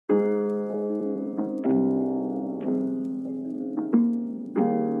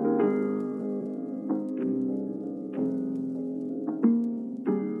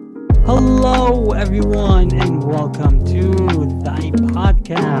everyone, and welcome to Thy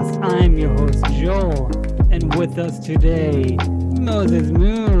Podcast. I'm your host, Joel, and with us today, Moses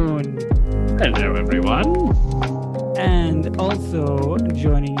Moon. Hello, everyone. And also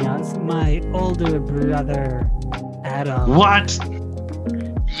joining us, my older brother, Adam. What?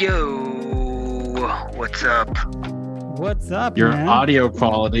 Yo, what's up? What's up, Your man? audio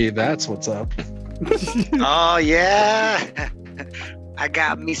quality, that's what's up. Oh, yeah. I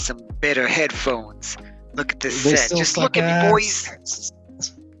got me some better headphones. Look at this They set. still Just suck look at me, ass. boys.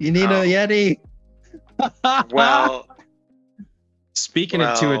 You need Oh. a Yeti. Well, Speaking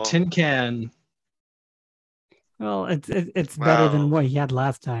it to a well. tin can. Well, it's better than Well. what he had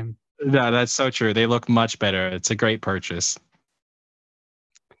last time. No, that's so true. They look much better. It's a great purchase.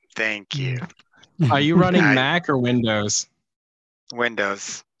 Thank you. Are you running I- Mac or Windows?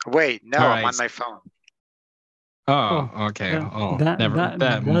 Windows. Wait, no, All I'm right. on my phone. Oh, okay.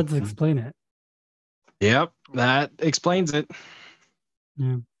 That does explain it. Yep, that explains it.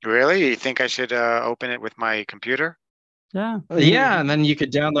 Really? You think I should open it with my computer? Yeah. Yeah, and then you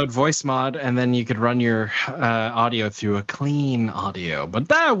could download Voice Mod, and then you could run your audio through a clean audio. But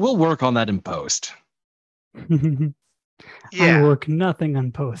that we'll work on that in post. I Yeah. work nothing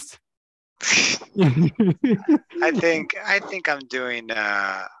on post. I think I'm doing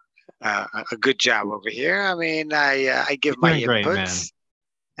a good job over here. I mean, I give my doing great, man. inputs,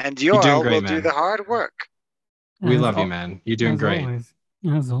 and You're doing Yoel great, will do man. the hard work. We As love you, al- man. You're doing as great.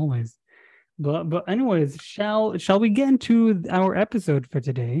 As always. But anyways, shall we get into our episode for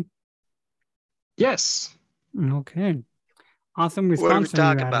today? Yes. Okay. Awesome What are we response from you,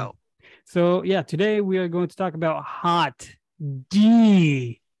 talking Adam. about? So yeah, today we are going to talk about Hot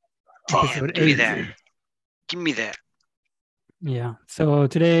D. Episode Give me 8. that. Give me that. Yeah. So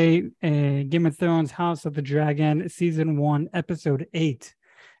today, Game of Thrones House of the Dragon, Season 1, Episode 8.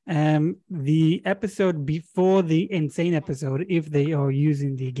 The episode before the Insane episode, if they are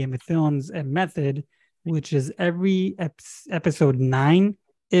using the Game of Thrones method, which is every episode 9,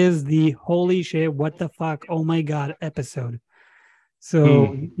 is the holy shit, what the fuck, oh my god episode.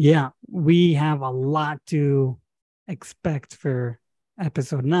 So yeah, we have a lot to expect for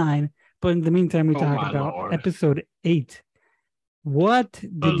episode 9. But in the meantime, we Oh, talk my about Lord. episode 8. What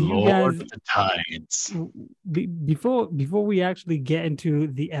did you Lord guys of the Tides. before we actually get into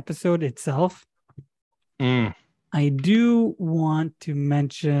the episode itself? Mm. I do want to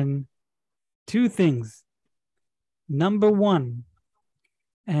mention 2 things. Number 1,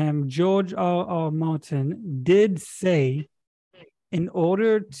 George R. Martin did say, in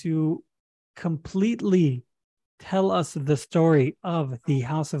order to completely tell us the story of the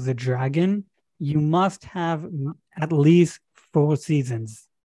House of the Dragon, you must have at least 4 seasons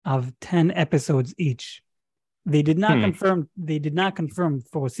of 10 episodes each. They did not confirm. They did not confirm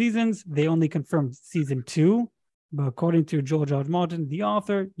 4 seasons. They only confirmed season 2. But according to George R. Martin, the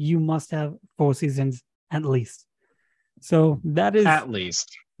author, you must have 4 seasons at least. So that is At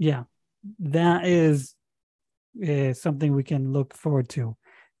least. yeah, that is something we can look forward to.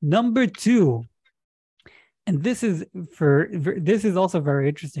 Number 2, and this is also very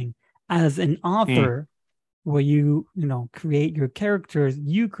interesting. As an author, where you create your characters,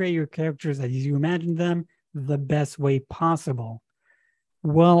 as you imagine them the best way possible.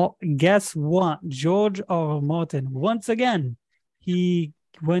 Well, guess what? George R. R. Martin, once again, he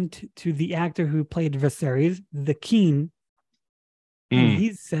went to the actor who played Viserys, the King, and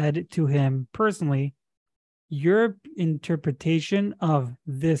he said to him personally, your interpretation of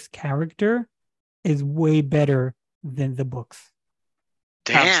this character is way better than the books.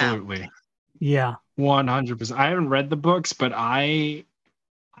 Damn. Absolutely. Yeah. 100%. I haven't read the books, but I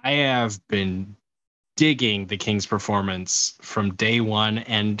have been digging the King's performance from day one,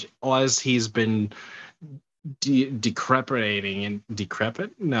 and as he's been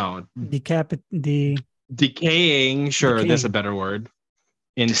decaying, sure, that's a better word,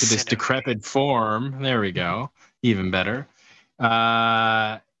 into this decrepit form. There we go. Even better.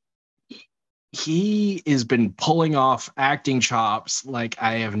 He has been pulling off acting chops like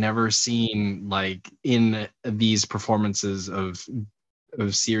I have never seen, like in these performances of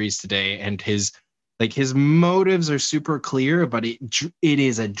series today, and his motives are super clear, but it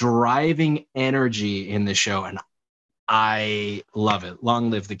is a driving energy in the show, and I love it. Long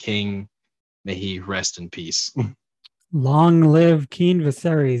live the King. May he rest in peace. Long live King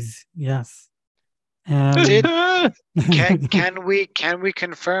Viserys. Yes. Can we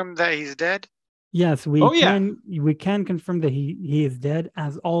confirm that he's dead? Yes, we can confirm that he is dead.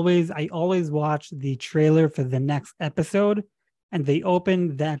 As always, I always watch the trailer for the next episode, and they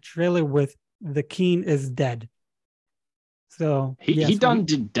open that trailer with "The King is dead." So He yes,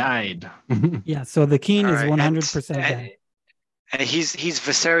 died. yeah. So the king All is right, 100% dead. and he's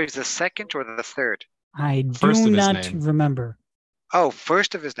Viserys the second or the third? I First do of his not name. remember. Oh,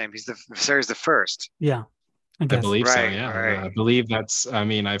 first of his name. He's the Viserys the first. Yeah, I I guess. believe so. Right, Yeah, right. I believe that's. I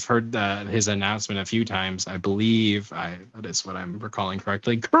mean, I've heard his announcement a few times. I believe that is what I'm recalling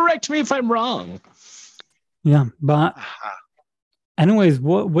correctly. Correct me if I'm wrong. Yeah, but Uh-huh. anyways,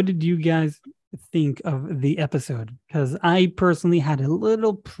 what did you guys think of the episode? Because I personally had a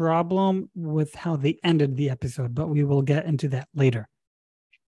little problem with how they ended the episode, but we will get into that later.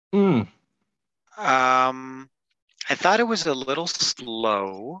 Mm. I thought it was a little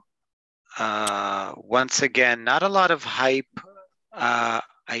slow. Once again, not a lot of hype. I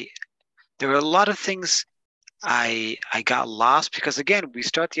There were a lot of things I got lost because again, we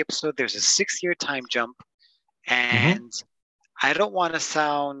start the episode. There's a 6-year time jump, and I don't want to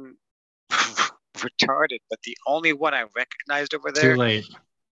sound retarded, but the only one I recognized over Too there. late.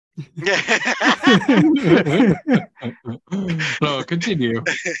 I No, continue.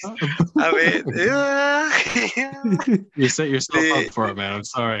 mean, You set yourself the up for it, man. I'm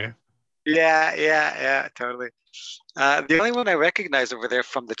sorry. yeah, totally. The only one I recognize over there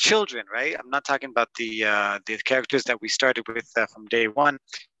from the children, right? I'm not talking about the characters that we started with from day one.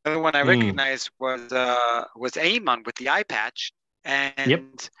 The only one I recognized was Aemon with the eye patch,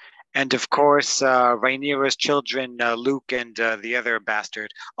 and and of course Rhaenyra's children, Luke and the other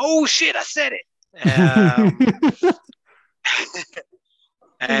bastard. Oh shit! I said it.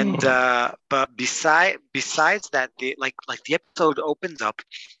 And but besides that, the the episode opens up,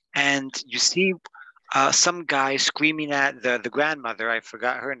 and you see some guy screaming at the grandmother. I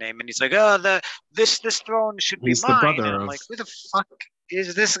forgot her name, and he's like, "Oh, this throne should be He's the mine." brother And I'm of. like, "Who the fuck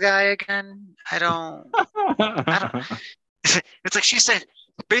is this guy again?" I don't. It's like she said.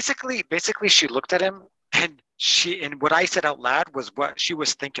 Basically, she looked at him, and what I said out loud was what she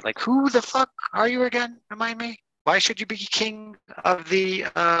was thinking. Like, who the fuck are you again? Remind me. Why should you be king of the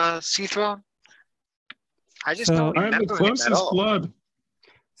sea throne? I just don't I'm the remember him at closest all. blood.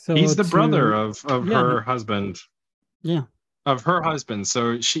 So He's the brother of yeah. her husband. Yeah. Of her husband.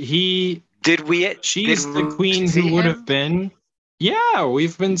 So she's the queen see who would him? have been. Yeah,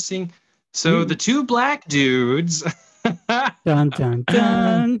 we've been seeing. So the two black dudes Dun dun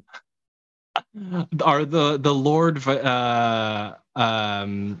dun. are the Lord Vice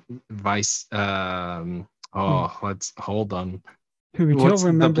let's hold on. We What's don't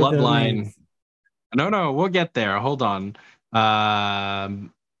remember the their bloodline? names. No, we'll get there. Hold on.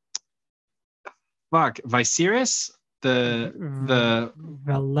 Viserys, the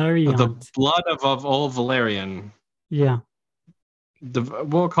Valerian. the blood of old Valerian. Yeah.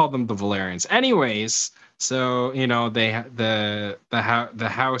 We'll call them the Valerians. Anyways, so the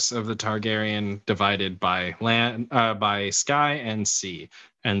house of the Targaryen divided by land, by sky and sea,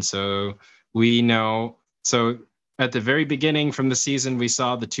 and so we know. So at the very beginning from the season, we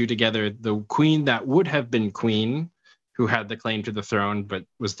saw the two together. The queen that would have been queen, who had the claim to the throne but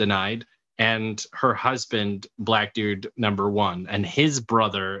was denied, and her husband, Black Dude number 1, and his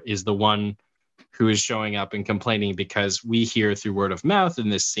brother is the one who is showing up and complaining because we hear through word of mouth in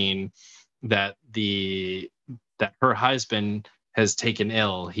this scene that her husband has taken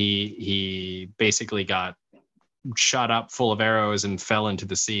ill. He basically got shot up full of arrows and fell into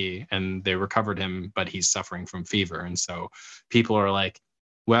the sea, and they recovered him, but he's suffering from fever. And so people are like,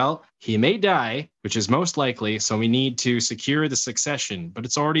 well, he may die, which is most likely, so we need to secure the succession, but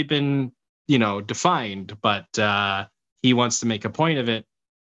it's already been, defined, but he wants to make a point of it.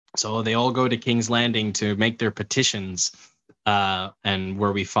 So they all go to King's Landing to make their petitions, and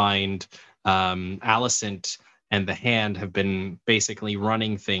where we find Alicent and the Hand have been basically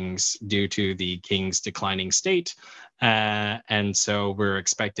running things due to the king's declining state. And so we're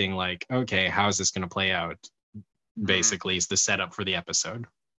expecting okay, how's this going to play out? Basically, is the setup for the episode.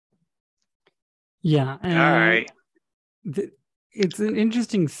 Yeah. All right. It's an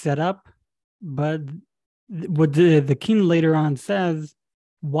interesting setup, but what the king later on says,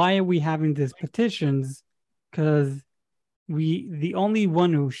 why are we having these petitions? Because the only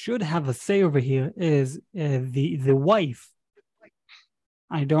one who should have a say over here is the wife.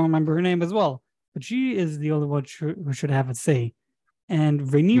 I don't remember her name as well, but she is the only one who should have a say. And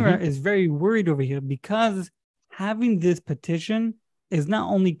Rhaenyra is very worried over here because having this petition is not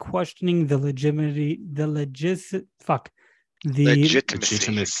only questioning the legitimacy.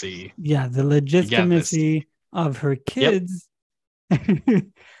 Yeah, the legitimacy of her kids,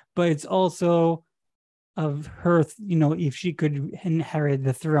 but it's also of her, if she could inherit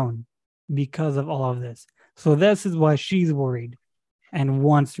the throne because of all of this. So this is why she's worried and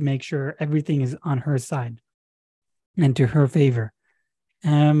wants to make sure everything is on her side. into her favor.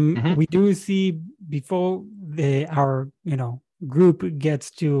 Mhm. We do see before our group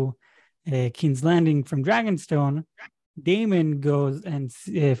gets to King's Landing from Dragonstone, Damon goes and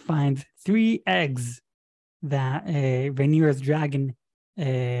finds 3 eggs that Rhaenyra's dragon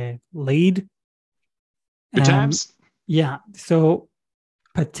laid. Good times. Yeah, so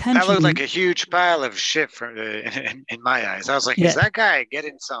That potentially looked like a huge pile of shit from in my eyes. I was like, Yeah. is that guy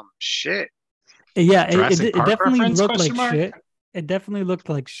getting some shit? yeah, Jurassic it Park definitely reference, looked question like mark? shit. It definitely looked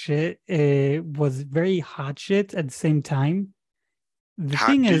like shit. It was very hot shit at the same time. The Hot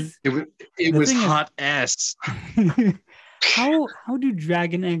thing shit. is, It The was thing is- hot ass. how do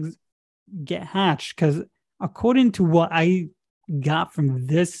dragon eggs get hatched? Because according to what I got from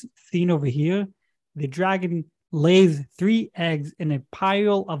this scene over here, the dragon lays 3 eggs in a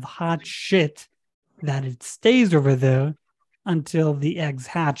pile of hot shit that it stays over there until the eggs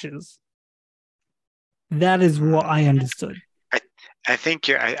hatches. That is what I understood. I think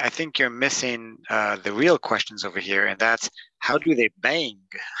you're missing the real questions over here, and that's how do they bang?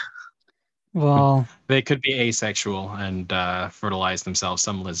 Well, They could be asexual and fertilize themselves.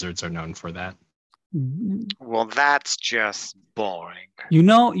 Some lizards are known for that. Well, that's just boring. you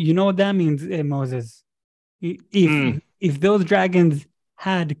know what that means, Moses. If those dragons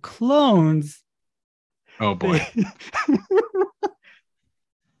had clones, Oh boy.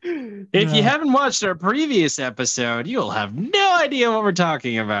 If you haven't watched our previous episode, you'll have no idea what we're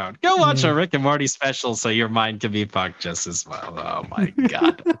talking about. Go watch our Rick and Morty special so your mind can be fucked just as well. Oh my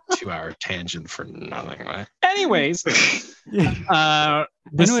god. 2-hour tangent for nothing. Anyways,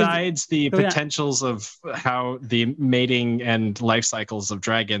 besides the potentials of how the mating and life cycles of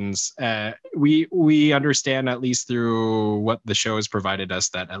dragons, we understand, at least through what the show has provided us,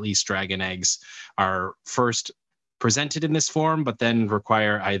 that at least dragon eggs are first presented in this form, but then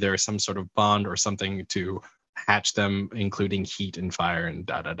require either some sort of bond or something to hatch them, including heat and fire and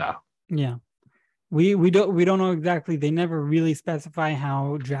da. Yeah, we don't know exactly. They never really specify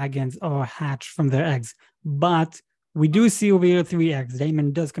how dragons are hatched from their eggs, but we do see over here 3 eggs.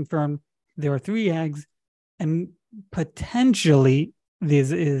 Damon does confirm there are 3 eggs, and potentially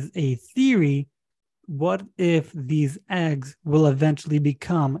this is a theory. What if these eggs will eventually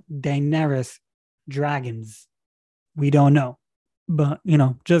become Daenerys dragons? We don't know, but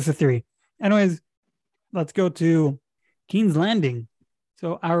just a theory. Anyways, let's go to King's Landing.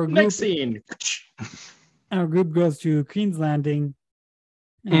 So our group, next scene. Our group goes to King's Landing,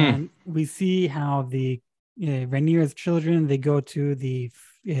 and we see how the Rhaenyra's children, they go to the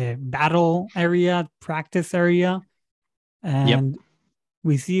battle area, practice area, and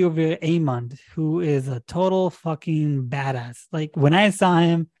we see over Aemond, who is a total fucking badass. Like when I saw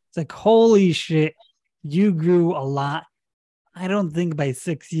him, it's like, holy shit. You grew a lot. I don't think by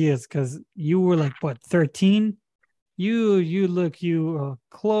 6 years, because you were like, what, 13? You look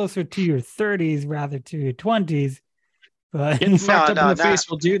closer to your 30s rather to your 20s. But getting fucked up in the face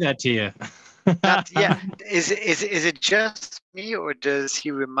will do that to you. Is it just me, or does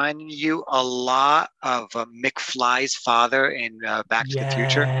he remind you a lot of McFly's father in Back to the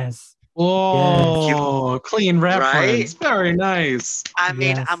Future? Yes. Oh, clean reference. Right? Very nice. I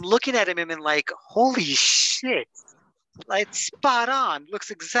mean, I'm looking at him and like, holy shit. Like, spot on.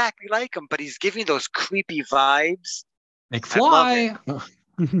 Looks exactly like him, but he's giving those creepy vibes. McFly.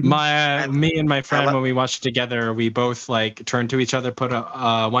 Me and my friend, when we watched it together, we both like turned to each other, put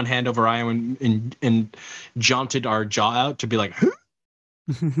one hand over eye and jaunted our jaw out to be like,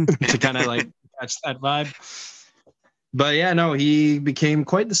 to kind of like catch that vibe. But yeah, no, he became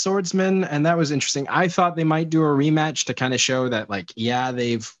quite the swordsman, and that was interesting. I thought they might do a rematch to kind of show that, like, yeah,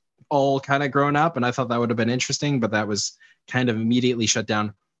 they've all kind of grown up, and I thought that would have been interesting, but that was kind of immediately shut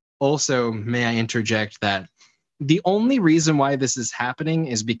down. Also, may I interject that the only reason why this is happening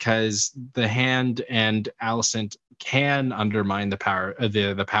is because the Hand and Alicent can undermine the power,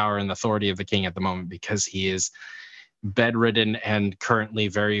 the power and authority of the king at the moment, because he is bedridden and currently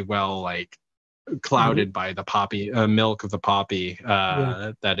very well, like, clouded by the poppy milk of the poppy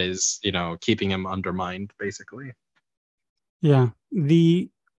that is keeping him undermined, basically. I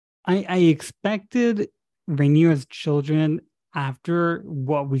expected Rhaenyra's children, after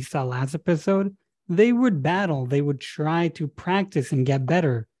what we saw last episode, they would battle, they would try to practice and get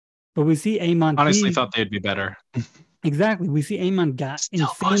better, but we see Aemond honestly thought they'd be better. Exactly, we see Aemond got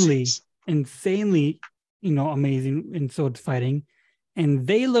insanely amazing in sword fighting, and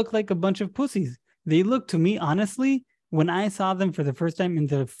they look like a bunch of pussies. They look to me, honestly, when I saw them for the first time in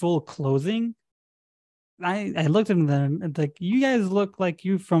the full closing, I looked at them and like, you guys look like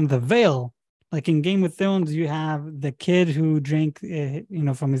you from the Vale. Like in Game of Thrones, you have the kid who drank,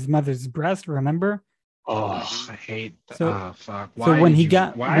 from his mother's breast, remember? Oh, I hate. So- Fuck. so Why when did he you?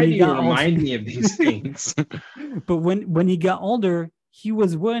 got- Why when do he you got older- remind me of these things? But when he got older, he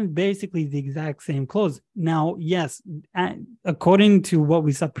was wearing basically the exact same clothes. Now, yes, according to what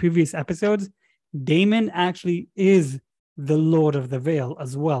we saw previous episodes, Damon actually is the Lord of the Vale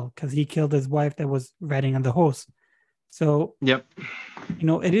as well, because he killed his wife that was riding on the horse. So, Yep.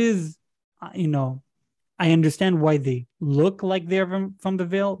 it is, I understand why they look like they're from the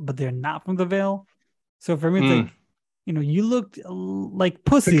Vale, but they're not from the Vale. So for me, it's like, you looked like Pick a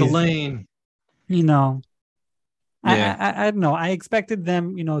pussies, lane. Yeah. I don't know. I expected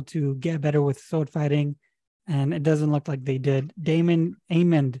them, to get better with sword fighting, and it doesn't look like they did. Damon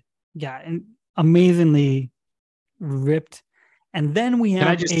Amond, yeah, and amazingly ripped. And then we have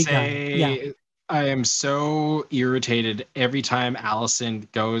Can I just Aegon. say, Yeah. I am so irritated every time Allison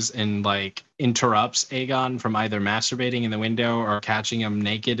goes and like interrupts Aegon from either masturbating in the window or catching him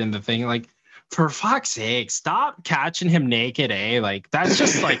naked in the thing. Like, for fuck's sake, stop catching him naked, eh? Like, that's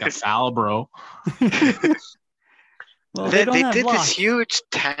just like a foul, bro. Well, They don't have did this locks. huge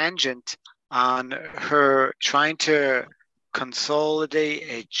tangent on her trying to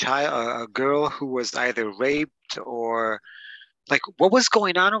consolidate a girl who was either raped or like what was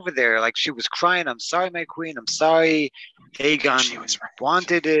going on over there? Like she was crying, "I'm sorry, my queen. I'm sorry." Aegon She was raped.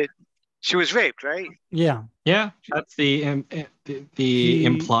 wanted it. She was raped, right? Yeah. Yeah, that's the She-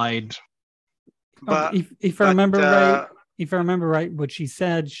 implied. But if I remember uh, right, what she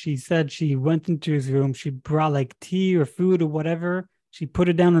said she went into his room, she brought like tea or food or whatever, she put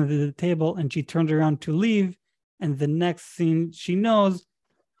it down on the table, and she turned around to leave. And the next scene she knows,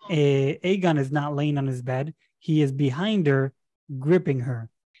 Aegon is not laying on his bed. He is behind her, gripping her.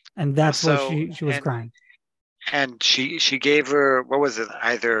 And that's why she was crying. And she gave her, what was it?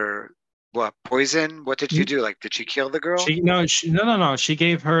 Either what, poison? What did she do? Like, did she kill the girl? No. She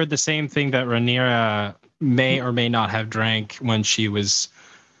gave her the same thing that Rhaenyra may or may not have drank when she was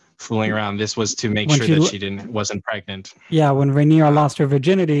fooling around. This was to make When sure she that l- she wasn't pregnant. Yeah, when Rhaenyra lost her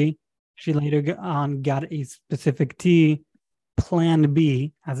virginity, she later on got a specific tea, Plan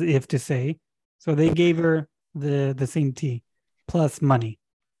B, as if to say. So they gave her the same tea plus money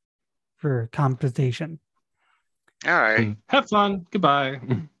for compensation. All right. Have fun. Goodbye.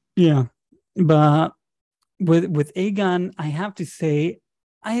 Yeah, but with Aegon, I have to say,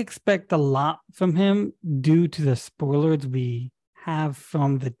 I expect a lot from him due to the spoilers we have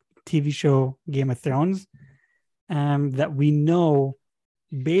from the TV show Game of Thrones, that we know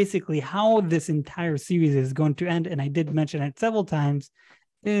basically how this entire series is going to end. And I did mention it several times,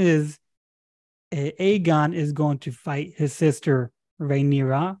 is Aegon is going to fight his sister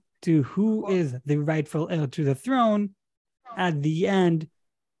Rhaenyra to who is the rightful heir to the throne. At the end,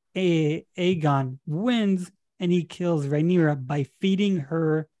 Aegon wins, and he kills Rhaenyra by feeding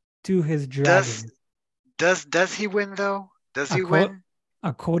her to his dragon. Does he win though? Does he win?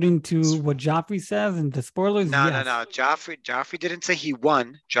 According to what Joffrey says in the spoilers, No, yes. no. Joffrey didn't say he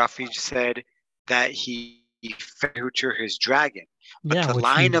won. Joffrey said that he fed her to his dragon. But Yeah, the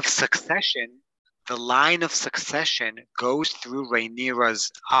line of succession goes through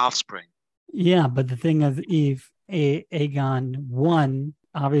Rhaenyra's offspring. Yeah, but the thing is, if Aegon won,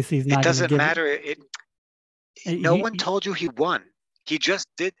 obviously he's not. It doesn't matter. No one told you he won. He just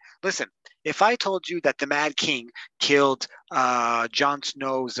did. Listen, if I told you that the Mad King killed Jon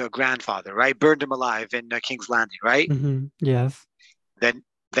Snow's grandfather, right, burned him alive in King's Landing, right? Mm-hmm. Yes. Then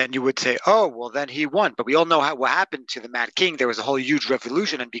you would say, oh, well, then he won. But we all know what happened to the Mad King. There was a whole huge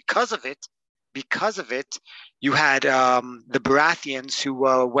revolution, and because of it, you had the Baratheons who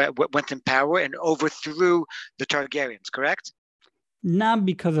went in power and overthrew the Targaryens, correct? Not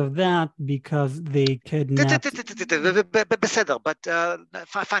because of that, because they kidnapped.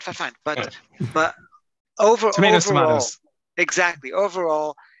 Fine. But overall, exactly.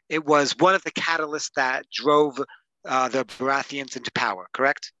 Overall, it was one of the catalysts that drove the Baratheons into power,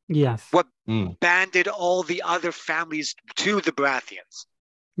 correct? Yes. What banded all the other families to the Baratheons?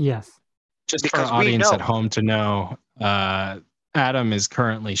 Yes. Just because for our audience at home to know, Adam is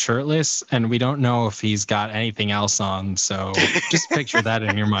currently shirtless, and we don't know if he's got anything else on. So just picture that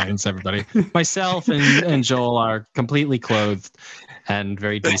in your minds, everybody. Myself and Joel are completely clothed and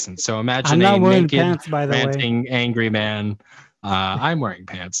very decent. So imagine a naked, pants, by the ranting, angry man. I'm wearing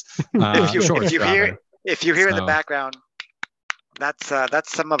pants. If you hear in the background, that's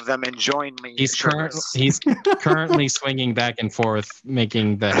some of them enjoying me. He's currently swinging back and forth,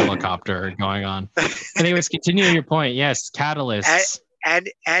 making the helicopter going on. Anyways, continue your point. Yes, catalysts. And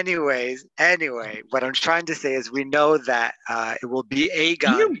anyway, what I'm trying to say is we know that it will be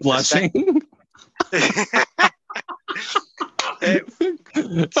Aegon. You're blushing.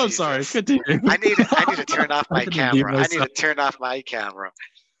 I'm sorry. Jesus. Continue. I need to turn off my I'm gonna leave camera. I need to myself. turn off my camera.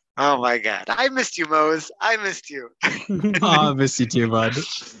 Oh my God. I missed you, Mose. I missed you. Oh, I miss you too, bud.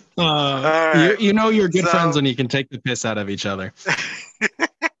 All right. You know you're good So- friends when you can take the piss out of each other.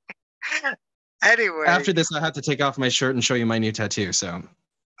 Anyway. After this, I have to take off my shirt and show you my new tattoo. So,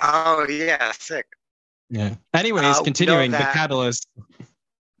 Oh yeah, sick. yeah. Anyways, We continuing know the that- catalyst.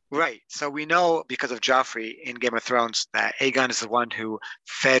 Right. So we know because of Joffrey in Game of Thrones that Aegon is the one who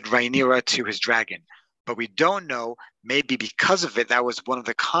fed Rhaenyra to his dragon. But we don't know, maybe because of it, that was one of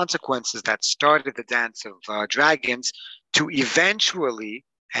the consequences that started the Dance of Dragons to eventually,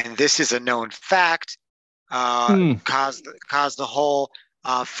 and this is a known fact, cause the whole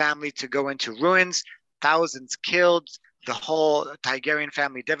family to go into ruins, thousands killed, the whole Targaryen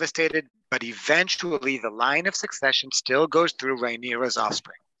family devastated, but eventually the line of succession still goes through Rhaenyra's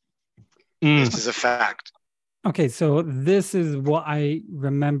offspring. This is a fact. Okay, so this is what I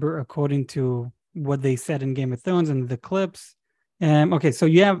remember according to what they said in Game of Thrones and the clips. Okay, so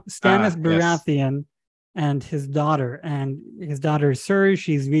you have Stannis Baratheon and his daughter Suri.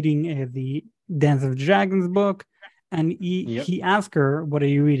 She's reading the Dance of Dragons book, and he asks her, "What are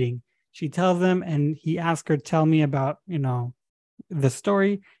you reading?" She tells him, and he asks her, "Tell me about the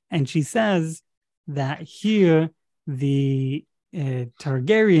story." And she says that here the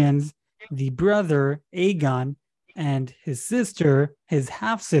Targaryens, the brother Aegon and his sister, his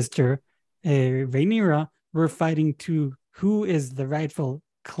half sister Rhaenyra, were fighting to who is the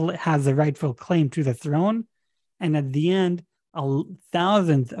has the rightful claim to the throne. And at the end,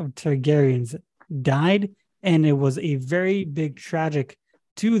 thousands of Targaryens died, and it was a very big tragic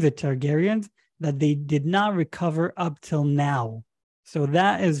to the Targaryens that they did not recover up till now. So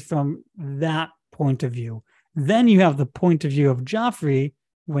that is from that point of view. Then you have the point of view of Joffrey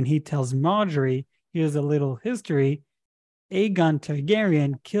when he tells Marjorie, here's a little history. Aegon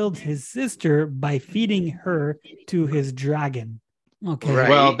Targaryen killed his sister by feeding her to his dragon. Okay. Right.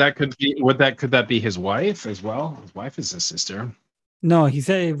 Well, that could be. Could that be his wife as well? His wife is his sister. No, he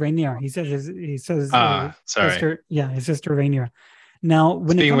said Rhaenyra. He says sorry. sister. Yeah, his sister Rhaenyra. Now,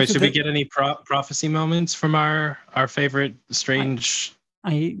 when Speaking it of comes which, to did we get any prophecy moments from our favorite strange?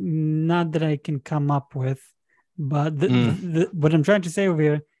 I not that I can come up with, but what I'm trying to say over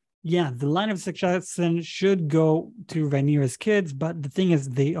here, yeah, the line of succession should go to Rhaenyra's kids, but the thing is,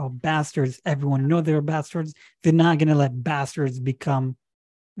 they are bastards. Everyone knows they're bastards. They're not going to let bastards become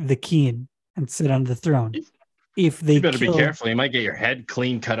the king and sit on the throne. If they You better be careful. You might get your head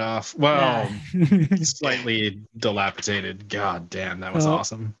clean cut off. Well, slightly dilapidated. God damn, that was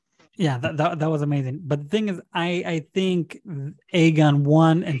awesome. Yeah, that was amazing. But the thing is, I think Aegon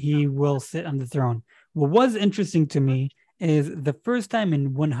won and he will sit on the throne. What was interesting to me is the first time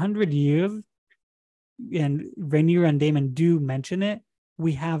in 100 years, and Rhaenyra and Daemon do mention it,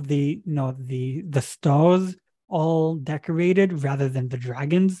 we have the stars all decorated rather than the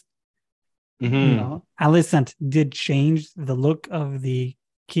dragons. Mm-hmm. Alicent did change the look of the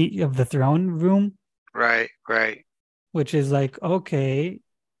throne room. Right. Which is like, okay,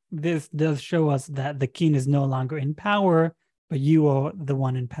 this does show us that the king is no longer in power, but you are the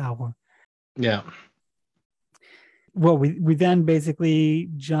one in power. Yeah. Well, we then basically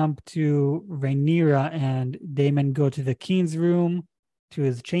jump to Rhaenyra and Daemon go to the king's room, to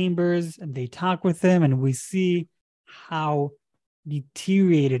his chambers, and they talk with him, and we see how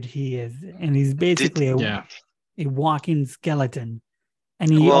deteriorated he is, and he's basically a walking skeleton.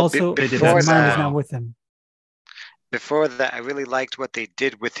 And he his mind is not with him. Before that, I really liked what they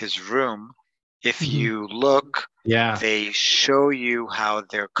did with his room. If you look, they show you how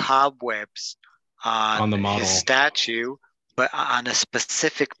there are cobwebs on the model, his statue, but on a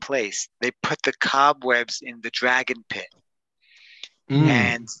specific place. They put the cobwebs in the dragon pit.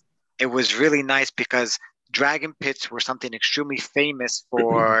 And it was really nice because dragon pits were something extremely famous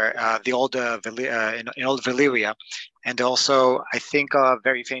for the old in old Valyria, and also I think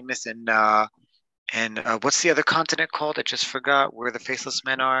very famous in what's the other continent called? I just forgot where the Faceless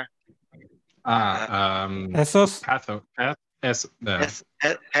Men are. Essos.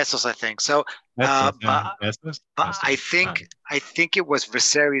 Essos, I think. So, but I think it was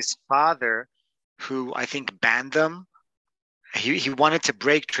Viserys' father who I think banned them. He wanted to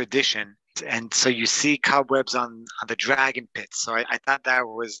break tradition, and so you see cobwebs on the dragon pits. So I thought that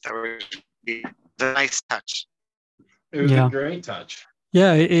was a nice touch. It was a great touch.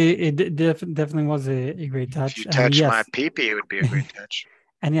 Yeah, it definitely was a great touch. If you touch my pee-pee, it would be a great touch.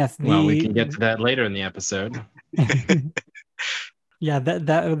 And yes, well, we can get to that later in the episode. Yeah,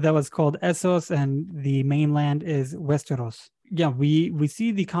 that was called Essos, and the mainland is Westeros. we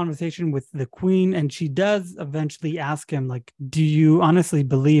see the conversation with the queen, and she does eventually ask him, like, do you honestly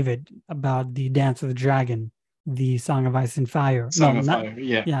believe it about the Dance of the Dragon, the Song of Ice and Fire? Song of Fire,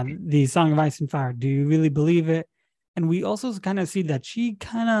 yeah. Yeah, the Song of Ice and Fire. Do you really believe it? And we also kind of see that she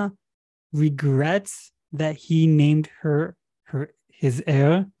kind of regrets that he named her his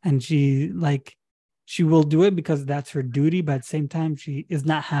heir, and she will do it because that's her duty, but at the same time she is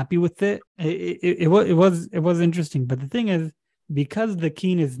not happy with it. It was interesting. But the thing is, because the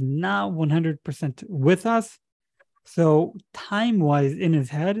king is not 100% with us, so time-wise in his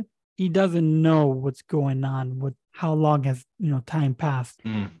head, he doesn't know what's going on, how long has time passed.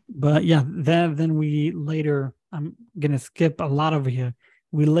 But yeah, then we later, I'm gonna skip a lot over here.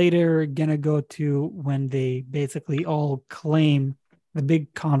 We later gonna go to when they basically all claim the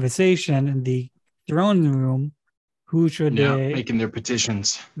big conversation in the throne room. Who should making their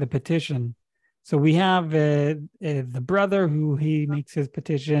petitions? The petition. So we have the brother who he makes his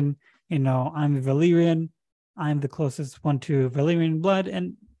petition. I'm a Valyrian. I'm the closest one to Valyrian blood,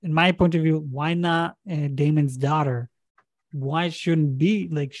 and in my point of view, why not Daemon's daughter? Why shouldn't be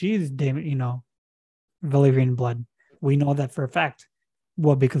like she's Daemon? Valyrian blood. We know that for a fact.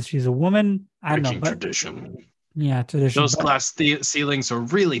 Well, because she's a woman. I don't know. But, tradition. Yeah, tradition. Those glass ceilings were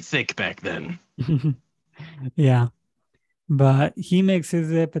really thick back then. Yeah. But he makes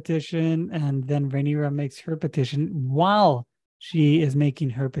his petition, and then Rhaenyra makes her petition. While she is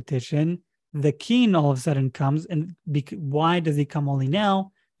making her petition, the king all of a sudden comes. And why does he come only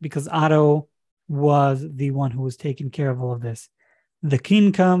now? Because Otto was the one who was taking care of all of this. The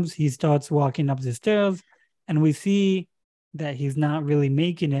king comes, he starts walking up the stairs, and we see that he's not really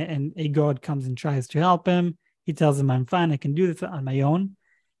making it, and Aegard comes and tries to help him. He tells him, I'm fine, I can do this on my own.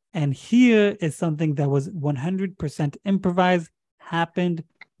 And here is something that was 100% improvised, happened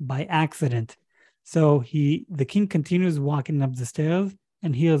by accident. So the king continues walking up the stairs,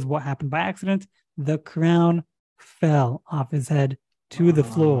 and here's what happened by accident. The crown fell off his head to the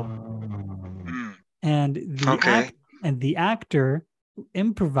floor. And the actor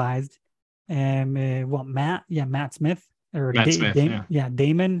improvised Matt Smith, or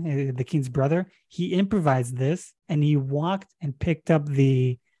Daemon, the king's brother. He improvised this, and he walked and picked up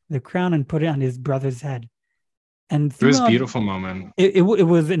the crown and put it on his brother's head. And it was a beautiful moment. It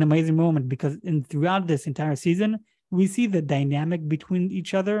was an amazing moment, because throughout this entire season, we see the dynamic between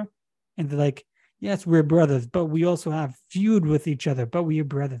each other, and they're like, yes, we're brothers, but we also have feud with each other, but we are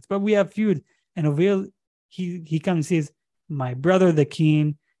brothers, but we have feud. And Ovil, he comes and says, my brother, the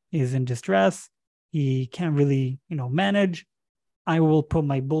king, is in distress. He can't really, manage. I will put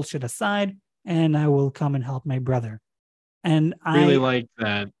my bullshit aside, and I will come and help my brother. And I really like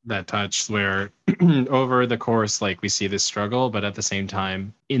that touch where over the course, like, we see this struggle, but at the same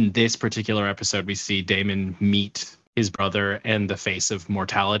time, in this particular episode, we see Daemon meet his brother and the face of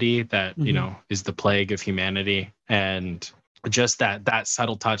mortality that, is the plague of humanity. And just that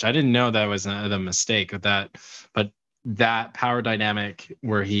subtle touch. I didn't know that was the mistake of that, but that power dynamic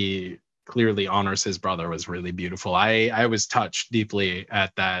where he clearly honors his brother was really beautiful. I was touched deeply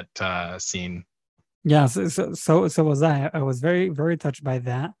at that scene. Yeah, so was I. I was very, very touched by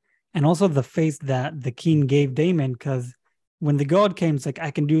that. And also the face that the king gave Daemon, because when the god came, it's like, I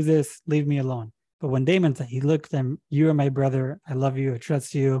can do this, leave me alone. But when Daemon said, he looked at him, you are my brother, I love you, I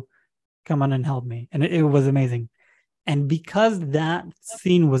trust you, come on and help me. And it was amazing. And because that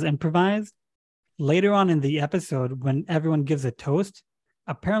scene was improvised, later on in the episode, when everyone gives a toast,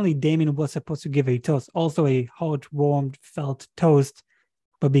 apparently Daemon was supposed to give a toast, also a hot, warm, felt toast.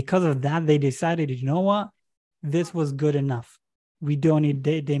 But because of that, they decided, you know what? This was good enough. We don't need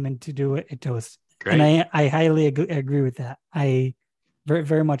Daemon to do a toast. Great. And I highly agree with that. I very,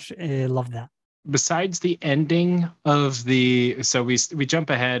 very much love that. Besides the ending of so we jump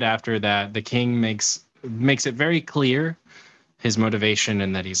ahead after that. The king makes it very clear his motivation,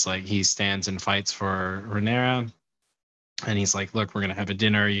 and that he stands and fights for Rhaenyra. And he's like, look, we're going to have a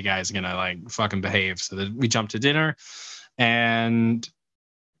dinner. You guys are going to fucking behave. So we jump to dinner, and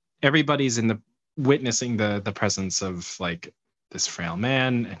everybody's witnessing the presence of this frail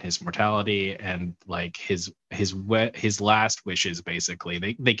man and his mortality, and his last wishes.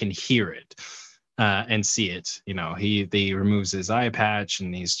 Basically, they can hear it and see it. He removes his eye patch,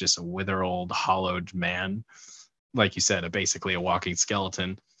 and he's just a wither old hollowed man, like you said, basically a walking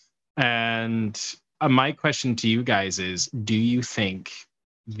skeleton. And my question to you guys is, do you think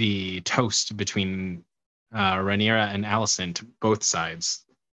the toast between Rhaenyra and Alicent, both sides,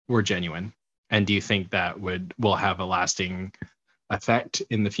 were genuine? And do you think that will have a lasting effect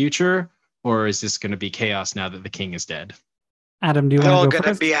in the future, or is this going to be chaos now that the king is dead? Adam, do you want to go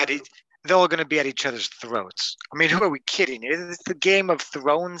first? they're all gonna be at each other's throats. I mean, who are we kidding? It's the Game of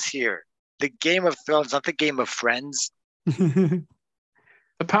Thrones here. The Game of Thrones, not the Game of Friends. The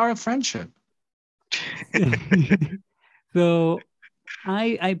power of friendship. So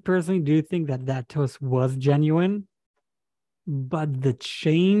I personally do think that toast was genuine, but the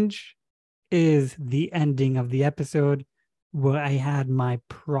change is the ending of the episode where I had my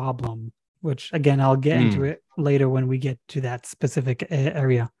problem, which again, I'll get into it later when we get to that specific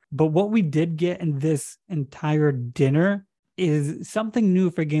area. But what we did get in this entire dinner is something new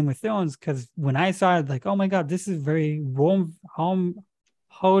for Game of Thrones, because when I saw it, like, oh my God, this is very warm,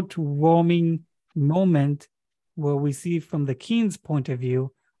 heartwarming moment where we see from the king's point of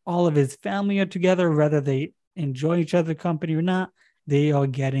view, all of his family are together, whether they enjoy each other's company or not, they are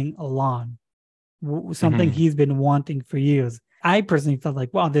getting along. Something he's been wanting for years. I personally felt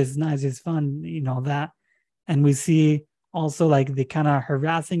like, wow, this is nice, it's fun, that. And we see also like they kind of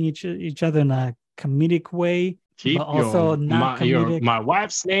harassing each other in a comedic way, Keep but also not comedic. my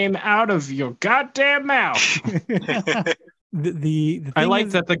wife's name out of your goddamn mouth. The I like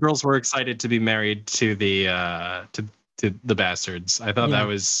that the girls were excited to be married to the to the bastards. I thought that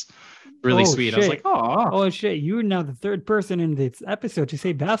was really sweet. Shit. I was like, oh shit, you're now the third person in this episode to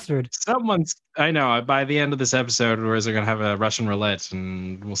say bastard. I know, by the end of this episode, we're gonna have a Russian roulette,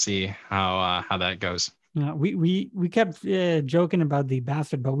 and we'll see how that goes. We kept joking about the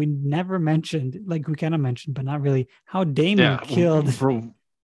bastard, but we never mentioned, like we kind of mentioned, but not really, how Daemon killed.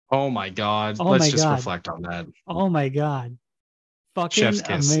 Oh my God! Let's just reflect on that. Oh my God! Fucking Chef's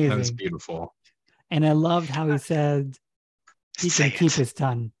kiss. Amazing. That was beautiful. And I loved how he said he can keep his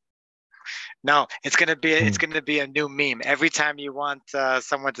tongue. No, it's gonna be a new meme. Every time you want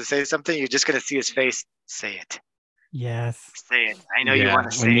someone to say something, you're just gonna see his face. Say it. Yes. Say it. I know you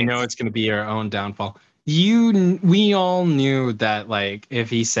want to say it. When you know it's gonna be your own downfall. We all knew that, like, if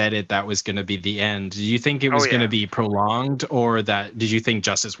he said it, that was gonna be the end. Did you think it was gonna be prolonged, or did you think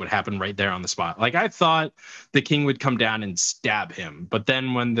justice would happen right there on the spot? Like, I thought the king would come down and stab him, but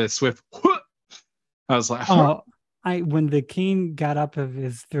then when the swift, I was like, when the king got up of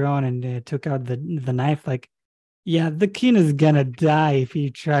his throne and took out the knife, like, yeah, the king is gonna die if he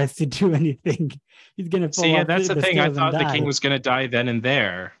tries to do anything. He's gonna fall off that's the thing. I thought the king was gonna die then and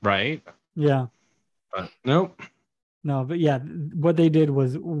there, right? Yeah. But nope. No, but yeah, what they did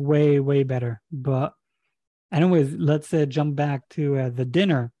was way, way better. But anyways, let's jump back to the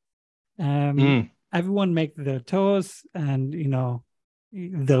dinner. Everyone make the toast and,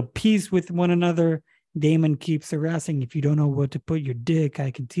 the peace with one another. Daemon keeps harassing, if you don't know where to put your dick,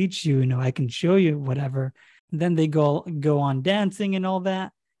 I can teach you, I can show you, whatever. Then they go on dancing and all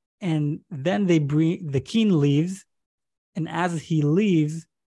that. And then the king leaves. And as he leaves,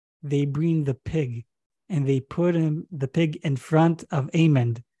 they bring the pig. And they put the pig in front of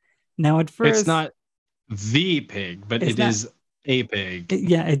Aemond. Now, at first, it's not the pig, but it is a pig.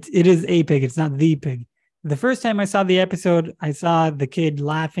 It is a pig. It's not the pig. The first time I saw the episode, I saw the kid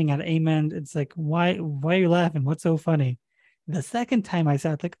laughing at Aemond. It's like, why are you laughing? What's so funny? The second time I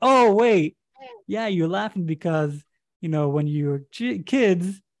saw it, like, oh wait, yeah, you're laughing because when you were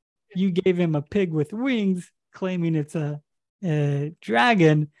kids, you gave him a pig with wings, claiming it's a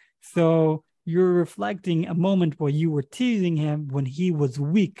dragon. So you're reflecting a moment where you were teasing him when he was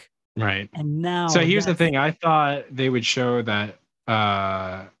weak. Right. And now. So here's the thing. I thought they would show that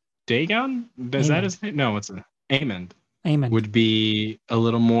Dagon? Is that his name? No, it's Aemond. Aemond would be a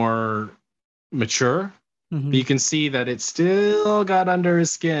little more mature. But you can see that it still got under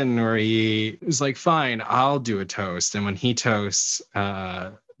his skin where he was like, fine, I'll do a toast. And when he toasts,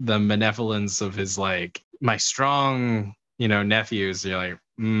 the benevolence of his, like, my strong, nephews, you're like,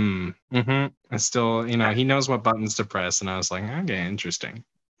 and still, he knows what buttons to press. And I was like, okay, interesting.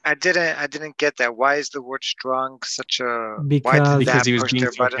 I didn't get that. Why is the word strong such a... Because he was being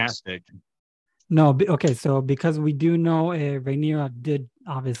sarcastic. No, okay, so because we do know Rhaenyra did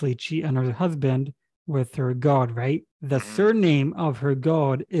obviously cheat on her husband with her god, right? The surname of her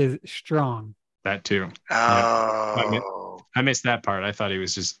god is Strong. That too. Oh. Yeah. I missed that part. I thought he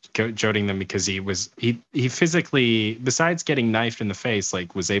was just joking them because he physically, besides getting knifed in the face,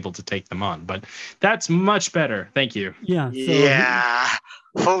 like, was able to take them on. But that's much better. Thank you. Yeah.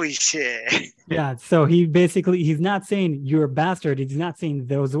 So holy shit. Yeah. So he's not saying you're a bastard. He's not saying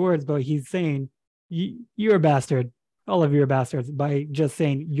those words, but he's saying you're a bastard. All of you are bastards by just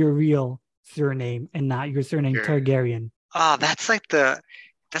saying your real surname and not your surname Targaryen. Oh, that's like the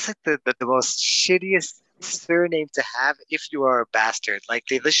most shittiest surname to have if you are a bastard. Like,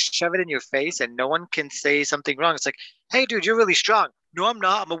 they just shove it in your face and no one can say something wrong. It's like, hey dude, you're really strong. No, I'm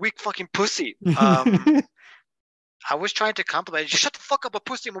not. I'm a weak fucking pussy. I was trying to compliment you. Shut the fuck up, a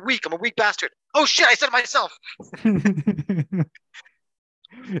pussy. I'm a weak bastard. Oh shit, I said it myself.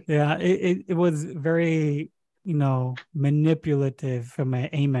 Yeah, it was very, manipulative from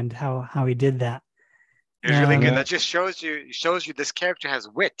Aemond how he did that. It was really good. Um, That just shows you this character has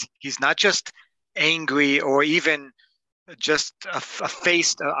wit. He's not just angry or even just a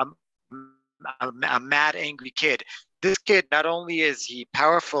faced a mad angry kid. This kid, not only is he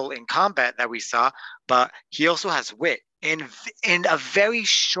powerful in combat that we saw, but he also has wit. In a very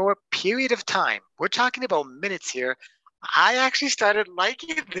short period of time, we're talking about minutes here. I actually started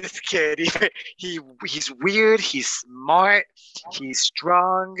liking this kid. He's weird. He's smart. He's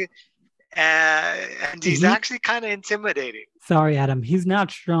strong, and he's he, actually kind of intimidating. sorry, Adam, he's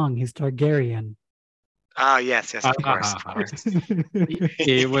not strong. He's Targaryen. Ah, yes, of course, of course.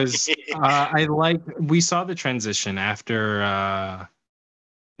 It was we saw the transition after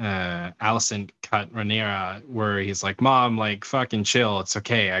Alicent cut Rhaenyra, where he's like, Mom, like, fucking chill, it's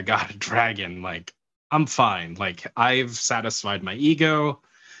okay, I got a dragon, like, I'm fine, like, I've satisfied my ego,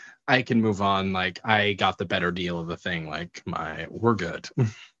 I can move on, like, I got the better deal of the thing, like, we're good.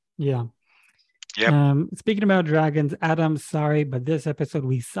 Yeah. Yep. Speaking about dragons, Adam, sorry, but this episode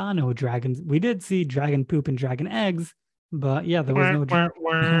we saw no dragons. We did see dragon poop and dragon eggs, but yeah, there was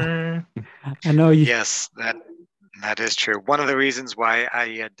no. I know you. Yes, that is true. One of the reasons why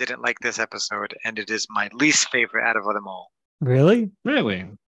I didn't like this episode, and it is my least favorite out of them all. Really? Really?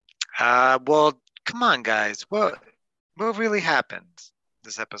 Well, come on, guys. What really happened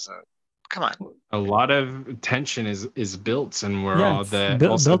this episode? Come on. A lot of tension is built, and we're Yeah, all it's the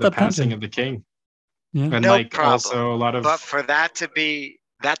built also the tension. passing of the king. Yeah. And No like problem. also a lot of But for that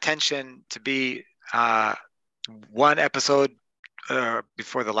tension to be one episode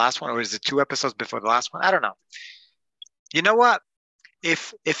before the last one, or is it 2 episodes before the last one? I don't know. You know what?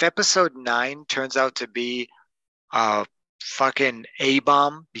 If episode 9 turns out to be a fucking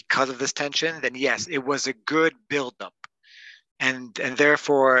A-bomb because of this tension, then yes, it was a good build-up. And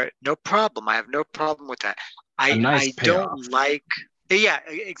therefore, no problem. I have no problem with that. a nice I payoff. don't like. Yeah,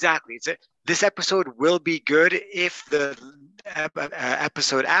 exactly. This episode will be good if the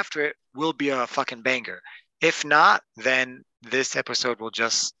episode after it will be a fucking banger. If not, then this episode will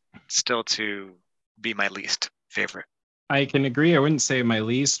just still to be my least favorite. I can agree. I wouldn't say my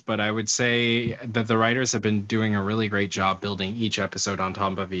least, but I would say that the writers have been doing a really great job building each episode on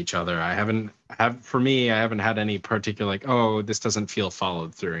top of each other. I haven't had any particular like, oh, this doesn't feel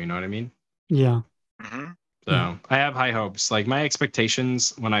followed through. You know what I mean? Yeah. Mm-hmm. So I have high hopes. Like my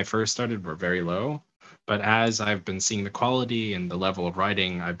expectations when I first started were very low, but as I've been seeing the quality and the level of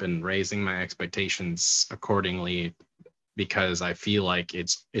writing, I've been raising my expectations accordingly because I feel like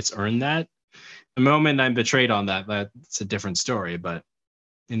it's earned that. The moment I'm betrayed on that's a different story. But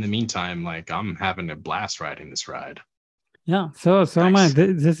in the meantime, like I'm having a blast riding this ride. Yeah. So am I. Nice.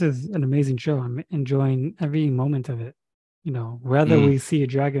 This is an amazing show. I'm enjoying every moment of it. Whether we see a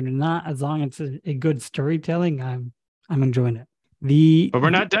dragon or not, as long as it's a good storytelling, I'm enjoying it. But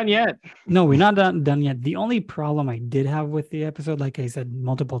we're not done yet. No, we're not done yet. The only problem I did have with the episode, like I said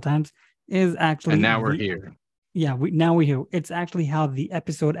multiple times, is actually. And now we're here. Yeah, now we're here. It's actually how the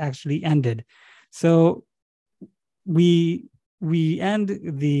episode actually ended. So we end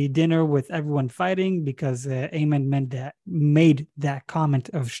the dinner with everyone fighting because Aemond made that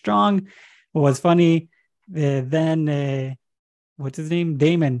comment of strong. What was funny, then what's his name?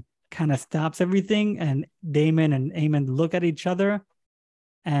 Daemon kind of stops everything, and Daemon and Aemond look at each other,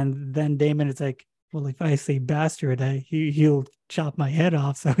 and then Daemon is like, "Well, if I say bastard, he'll chop my head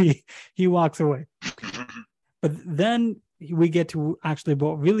off." So he walks away. But then we get to actually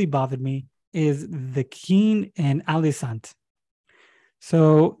what really bothered me is the Keen and Alicent.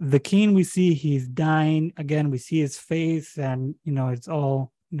 So the Keen, we see he's dying. Again, we see his face and, it's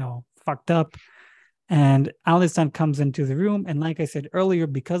all, fucked up. And Alicent comes into the room. And like I said earlier,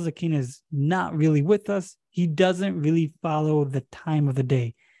 because the Keen is not really with us, he doesn't really follow the time of the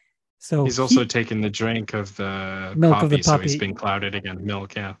day. So he's also taken the drink of the milk coffee, of the puppy. So he's been clouded again.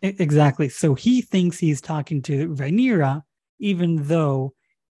 Milk, yeah. Exactly. So he thinks he's talking to Rhaenyra, even though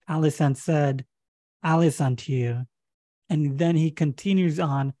Alicent said, Alicent here. And then he continues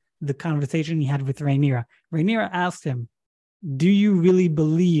on the conversation he had with Rhaenyra. Rhaenyra asked him, do you really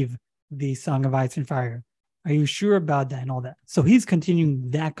believe the Song of Ice and Fire? Are you sure about that and all that? So he's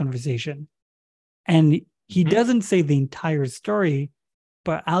continuing that conversation. And he doesn't say the entire story,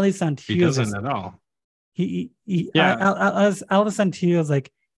 but Alicent hears He doesn't at all. Alicent hears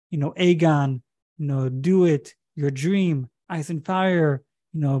like, Aegon, do it, your dream, Ice and Fire,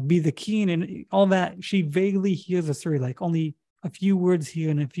 be the Keen and all that. She vaguely hears the story, like only a few words here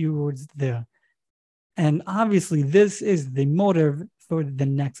and a few words there. And obviously, this is the motive for the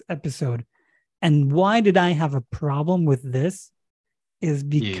next episode. And why did I have a problem with this? Is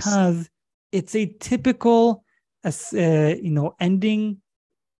because it's a typical, ending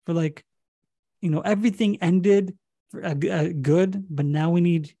for like, everything ended for good, but now we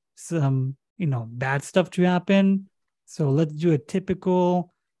need some, bad stuff to happen. So let's do a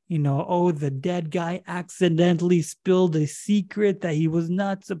typical, the dead guy accidentally spilled a secret that he was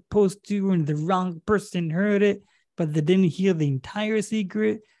not supposed to, and the wrong person heard it, but they didn't hear the entire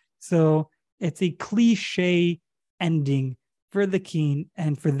secret. So it's a cliche ending for the king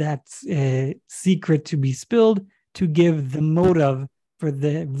and for that secret to be spilled to give the motive for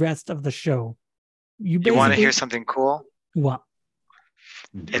the rest of the show. You want to hear something cool? What?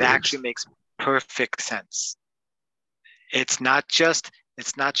 It actually makes perfect sense. It's not just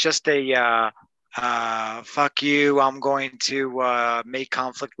a fuck you, I'm going to make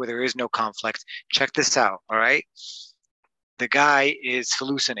conflict where there is no conflict. Check this out, all right? The guy is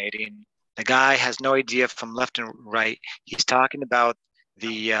hallucinating. The guy has no idea from left and right. He's talking about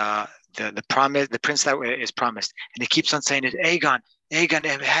the promise, the prince that is promised, and he keeps on saying it, Aegon,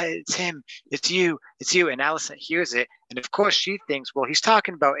 it's him, it's you. And Alicent hears it, and of course she thinks, well, he's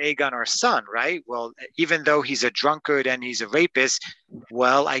talking about Aegon, our son, right? Well, even though he's a drunkard and he's a rapist,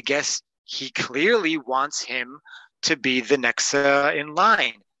 well, I guess he clearly wants him to be the next in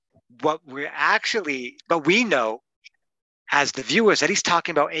line. But we know as the viewers that he's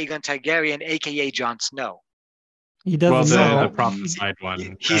talking about Aegon Targaryen, aka Jon Snow. He doesn't know. The prophesied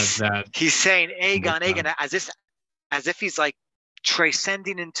one. He's saying Aegon, as if he's like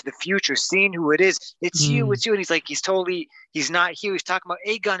transcending into the future, seeing who it is. It's you. And he's not here. He's talking about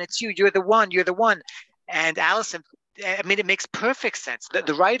Aegon. It's you. You're the one. And Alicent, I mean, it makes perfect sense.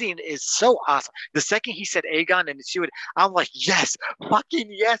 The writing is so awesome. The second he said Aegon and it's you, I'm like, yes, fucking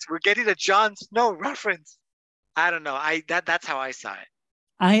yes, we're getting a Jon Snow reference. I don't know. That's how I saw it.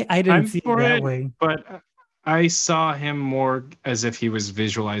 I didn't see it that way. But I saw him more as if he was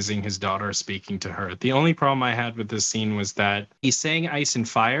visualizing his daughter speaking to her. The only problem I had with this scene was that he's saying ice and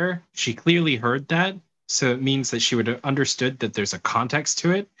fire. She clearly heard that. So it means that she would have understood that there's a context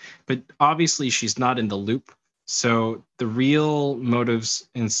to it. But obviously she's not in the loop. So the real motives,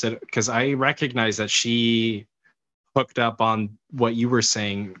 because I recognize that she hooked up on what you were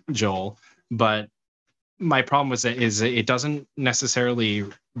saying, Joel, but my problem was that it doesn't necessarily,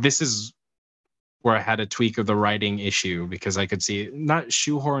 this is where I had a tweak of the writing issue, because I could see it not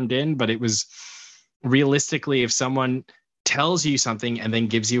shoehorned in, but it was realistically, if someone tells you something and then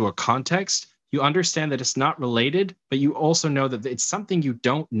gives you a context, you understand that it's not related, but you also know that it's something you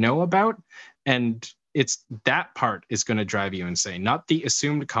don't know about. And it's that part is going to drive you insane, not the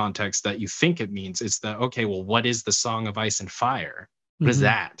assumed context that you think it means. It's the, okay, well, what is the Song of Ice and Fire? What is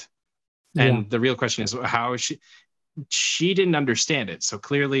that? And the real question is, how is she didn't understand it. So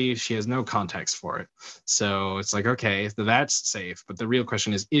clearly she has no context for it. So it's like, okay, that's safe. But the real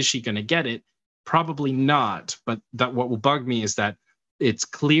question is she going to get it? Probably not. But that what will bug me is that it's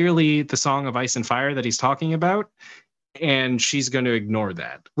clearly the Song of Ice and Fire that he's talking about. And she's going to ignore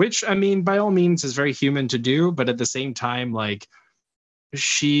that, which, I mean, by all means is very human to do. But at the same time, like,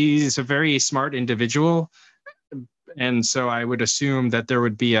 she's a very smart individual. And so I would assume that there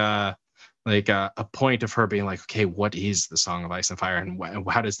would be a point of her being like, okay, what is the Song of Ice and Fire, and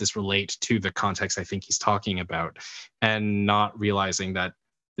how does this relate to the context I think he's talking about, and not realizing that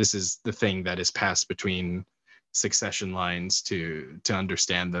this is the thing that is passed between succession lines to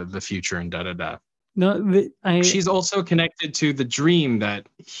understand the future and da-da-da. No, she's also connected to the dream that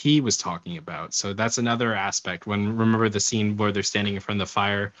he was talking about. So that's another aspect. Remember the scene where they're standing in front of the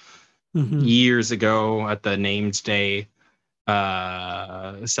fire years ago at the named day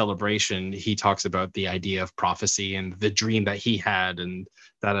celebration, he talks about the idea of prophecy and the dream that he had and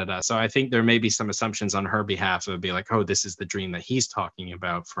da-da-da. So I think there may be some assumptions on her behalf of be like, oh, this is the dream that he's talking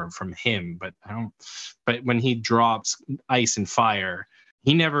about from him. But when he drops ice and fire,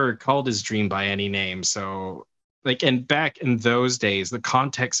 he never called his dream by any name. So and back in those days, the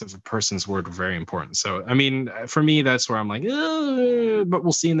context of a person's word were very important. So, I mean, for me, that's where I'm like, but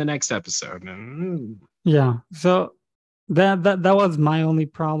we'll see in the next episode. Yeah. So that was my only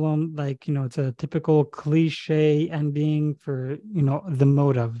problem. Like, it's a typical cliche ending for, the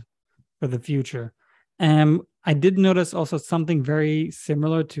motive for the future. I did notice also something very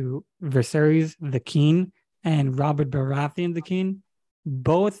similar to Viserys the King and Robert Baratheon the King.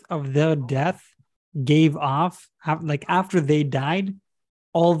 Both of their death gave off, like after they died,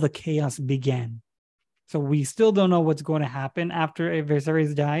 all the chaos began. So we still don't know what's going to happen after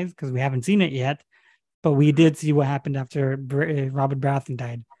Viserys dies because we haven't seen it yet. But we did see what happened after Robert Baratheon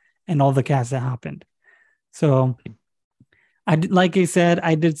died and all the chaos that happened. So like I said,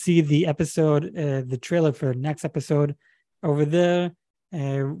 I did see the episode, the trailer for next episode over there.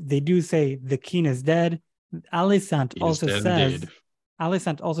 They do say the king is dead. Alicent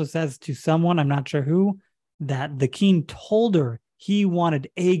also says to someone, I'm not sure who, that the king told her he wanted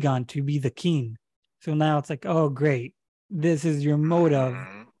Aegon to be the king. So now it's like, oh, great. This is your motive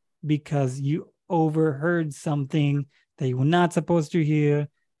because you overheard something that you were not supposed to hear,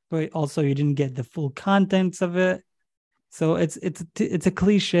 but also you didn't get the full contents of it. So it's a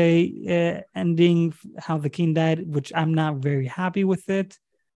cliche ending, how the king died, which I'm not very happy with it.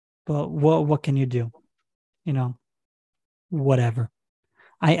 But what can you do? Whatever.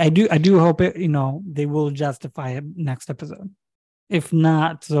 I do hope it, they will justify it next episode. If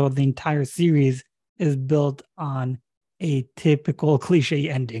not, so the entire series is built on a typical cliche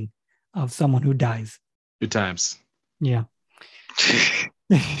ending of someone who dies. Good times. Yeah.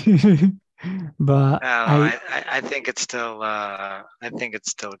 But I think it's still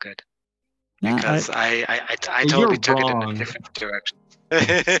good because I totally took it in a different direction.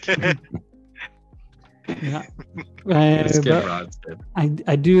 Yeah.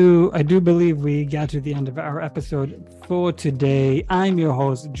 I do believe we got to the end of our episode for today. I'm your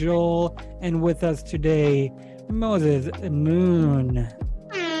host, Joel, and with us today, Moses Moon.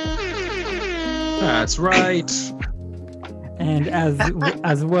 That's right. And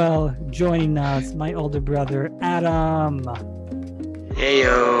as well, joining us, my older brother, Adam.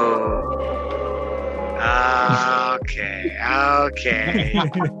 Heyo. Okay.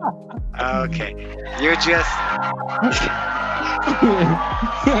 Okay. You're just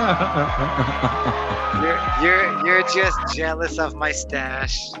you're just jealous of my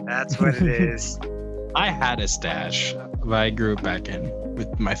stash. That's what it is. I had a stash, but I grew it back in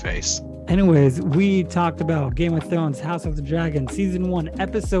with my face. Anyways, we talked about Game of Thrones, House of the Dragon, Season 1,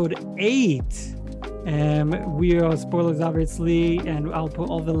 Episode 8. We are spoilers, obviously, and I'll put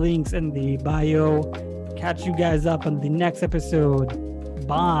all the links in the bio. Catch you guys up on the next episode.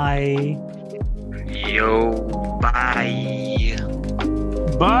 Bye. Yo, bye.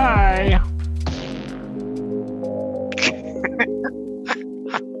 Bye.